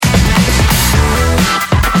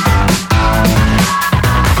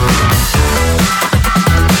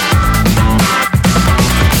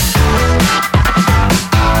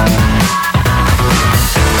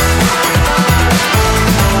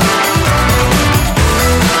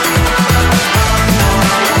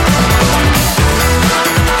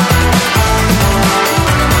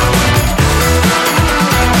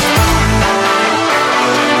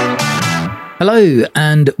Hello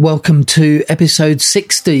and welcome to episode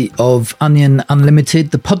 60 of Onion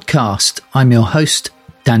Unlimited, the podcast. I'm your host,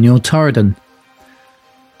 Daniel Torridon.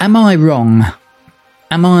 Am I wrong?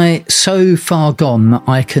 Am I so far gone that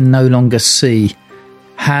I can no longer see?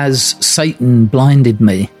 Has Satan blinded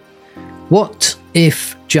me? What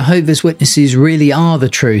if Jehovah's Witnesses really are the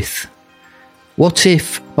truth? What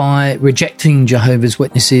if by rejecting Jehovah's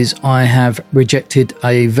Witnesses I have rejected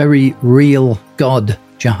a very real God,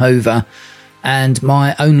 Jehovah, and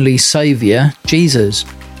my only saviour, Jesus?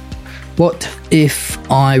 What if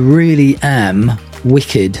I really am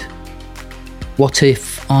wicked? What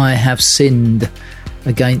if I have sinned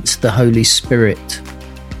against the Holy Spirit?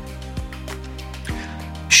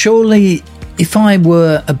 Surely, if I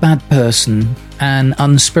were a bad person, an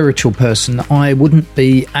unspiritual person, I wouldn't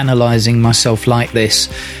be analysing myself like this.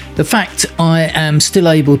 The fact I am still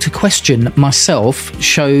able to question myself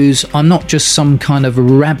shows I'm not just some kind of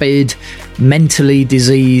rabid, mentally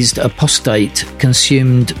diseased apostate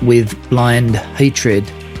consumed with blind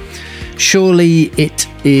hatred. Surely it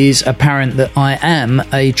is apparent that I am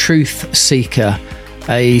a truth seeker,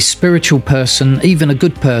 a spiritual person, even a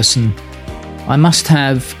good person. I must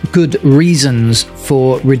have good reasons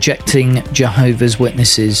for rejecting Jehovah's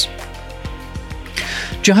Witnesses.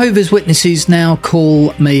 Jehovah's Witnesses now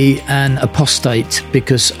call me an apostate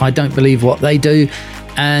because I don't believe what they do,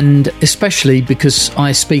 and especially because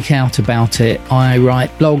I speak out about it. I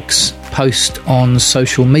write blogs, post on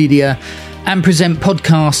social media, and present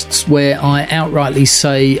podcasts where I outrightly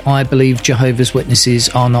say I believe Jehovah's Witnesses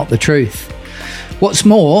are not the truth. What's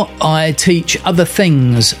more, I teach other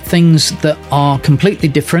things that are completely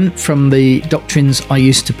different from the doctrines I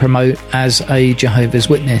used to promote as a Jehovah's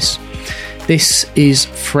Witness. This is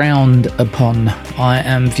frowned upon. I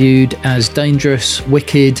am viewed as dangerous,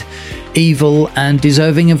 wicked, evil, and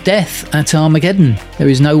deserving of death at Armageddon. There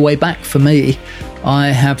is no way back for me. I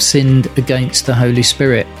have sinned against the Holy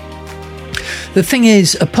Spirit. The thing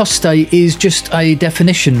is, apostate is just a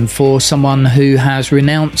definition for someone who has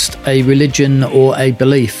renounced a religion or a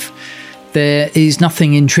belief. There is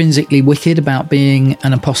nothing intrinsically wicked about being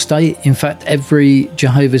an apostate. In fact, every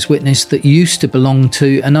Jehovah's Witness that used to belong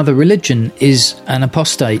to another religion is an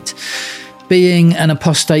apostate. Being an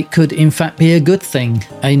apostate could in fact be a good thing,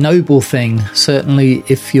 a noble thing, certainly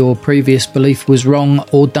if your previous belief was wrong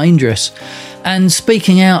or dangerous. And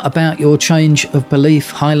speaking out about your change of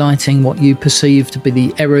belief, highlighting what you perceive to be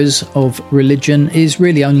the errors of religion, is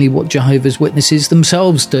really only what Jehovah's Witnesses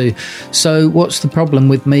themselves do. So what's the problem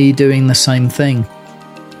with me doing the same thing?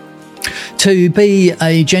 To be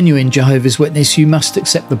a genuine Jehovah's Witness, you must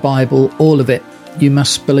accept the Bible, all of it. You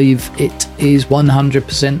must believe it is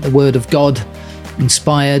 100% the Word of God,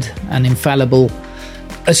 inspired and infallible.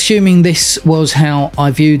 Assuming this was how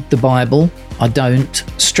I viewed the Bible, I don't.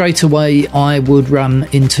 Straight away, I would run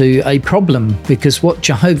into a problem because what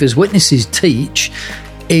Jehovah's Witnesses teach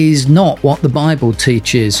is not what the Bible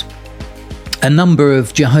teaches. A number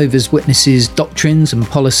of Jehovah's Witnesses' doctrines and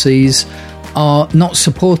policies are not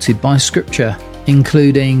supported by Scripture,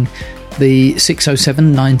 including the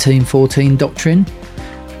 607-1914 doctrine.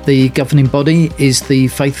 The governing body is the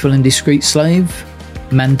faithful and discreet slave,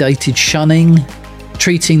 mandated shunning,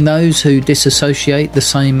 treating those who disassociate the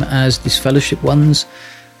same as disfellowship ones.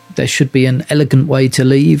 There should be an elegant way to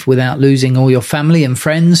leave without losing all your family and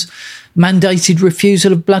friends. Mandated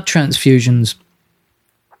refusal of blood transfusions.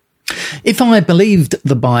 If I believed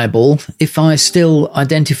the Bible, if I still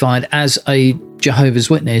identified as a Jehovah's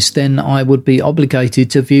Witness, then I would be obligated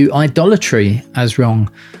to view idolatry as wrong.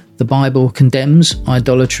 The Bible condemns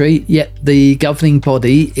idolatry, yet the governing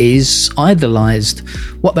body is idolised.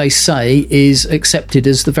 What they say is accepted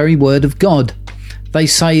as the very word of God. They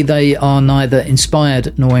say they are neither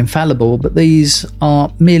inspired nor infallible, but these are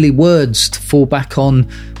merely words to fall back on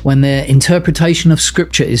when their interpretation of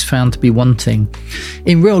Scripture is found to be wanting.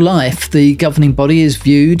 In real life, the governing body is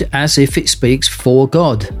viewed as if it speaks for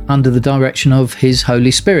God, under the direction of His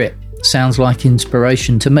Holy Spirit. Sounds like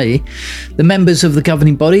inspiration to me. The members of the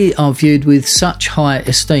governing body are viewed with such high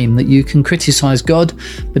esteem that you can criticise God,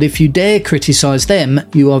 but if you dare criticise them,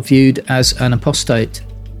 you are viewed as an apostate.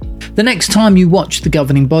 The next time you watch the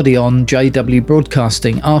governing body on JW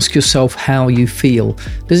Broadcasting, ask yourself how you feel.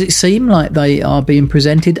 Does it seem like they are being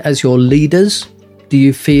presented as your leaders? Do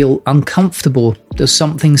you feel uncomfortable? Does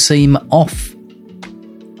something seem off?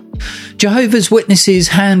 Jehovah's Witnesses'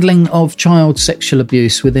 handling of child sexual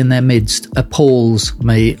abuse within their midst appalls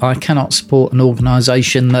me. I cannot support an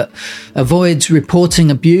organisation that avoids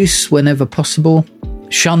reporting abuse whenever possible.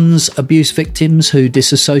 shuns abuse victims who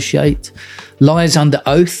disassociate, lies under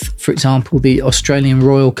oath, for example, the Australian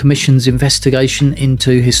Royal Commission's investigation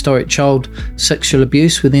into historic child sexual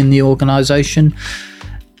abuse within the organisation,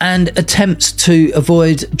 and attempts to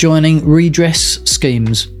avoid joining redress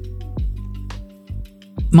schemes.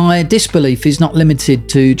 My disbelief is not limited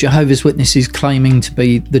to Jehovah's Witnesses claiming to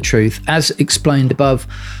be the truth. As explained above,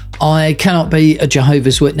 I cannot be a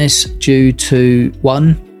Jehovah's Witness due to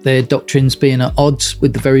 1, their doctrines being at odds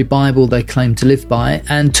with the very Bible they claim to live by,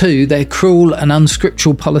 and 2, their cruel and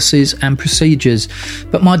unscriptural policies and procedures.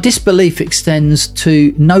 But my disbelief extends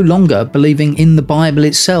to no longer believing in the Bible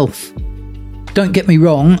itself. Don't get me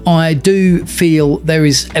wrong, I do feel there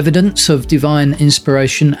is evidence of divine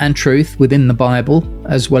inspiration and truth within the Bible,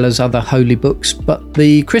 as well as other holy books, but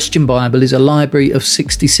the Christian Bible is a library of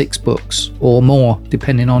 66 books, or more,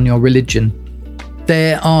 depending on your religion.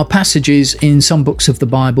 There are passages in some books of the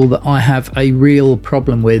Bible that I have a real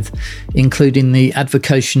problem with, including the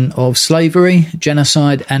advocation of slavery,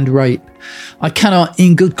 genocide and rape. I cannot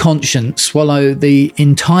in good conscience swallow the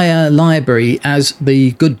entire library as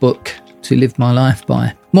the good book to live my life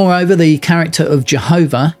by. Moreover, the character of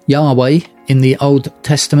Jehovah, Yahweh, in the Old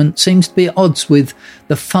Testament seems to be at odds with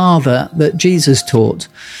the Father that Jesus taught,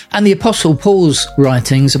 and the Apostle Paul's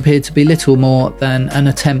writings appear to be little more than an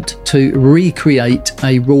attempt to recreate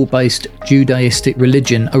a rule-based Judaistic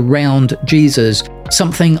religion around Jesus,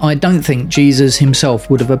 something I don't think Jesus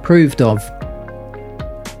himself would have approved of.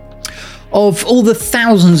 Of all the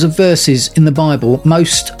thousands of verses in the Bible,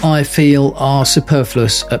 most I feel are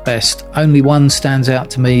superfluous at best. Only one stands out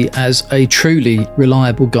to me as a truly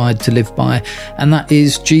reliable guide to live by, and that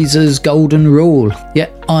is Jesus' golden rule.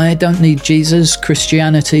 Yet I don't need Jesus,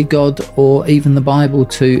 Christianity, God, or even the Bible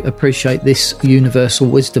to appreciate this universal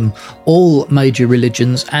wisdom. All major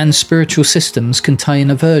religions and spiritual systems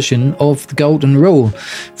contain a version of the golden rule.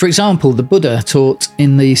 For example, the Buddha taught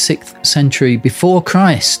in the 6th century before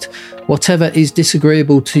Christ, "Whatever is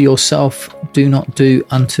disagreeable to yourself, do not do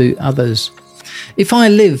unto others." If I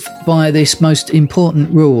live by this most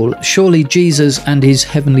important rule, surely Jesus and his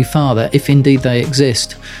Heavenly Father, if indeed they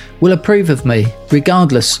exist, will approve of me,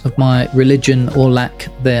 regardless of my religion or lack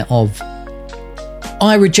thereof.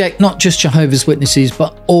 I reject not just Jehovah's Witnesses,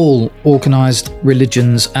 but all organised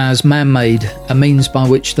religions as man-made, a means by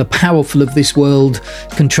which the powerful of this world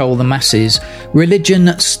control the masses.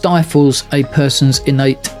 Religion stifles a person's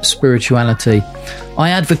innate spirituality. I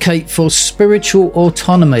advocate for spiritual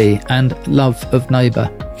autonomy and love of neighbour.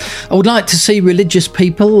 I would like to see religious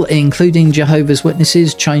people, including Jehovah's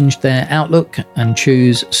Witnesses, change their outlook and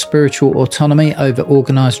choose spiritual autonomy over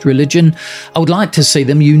organised religion. I would like to see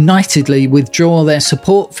them unitedly withdraw their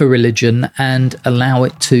support for religion and allow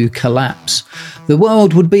it to collapse. The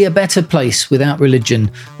world would be a better place without religion,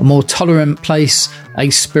 a more tolerant place, a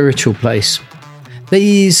spiritual place.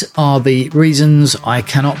 These are the reasons I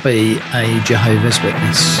cannot be a Jehovah's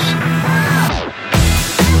Witness.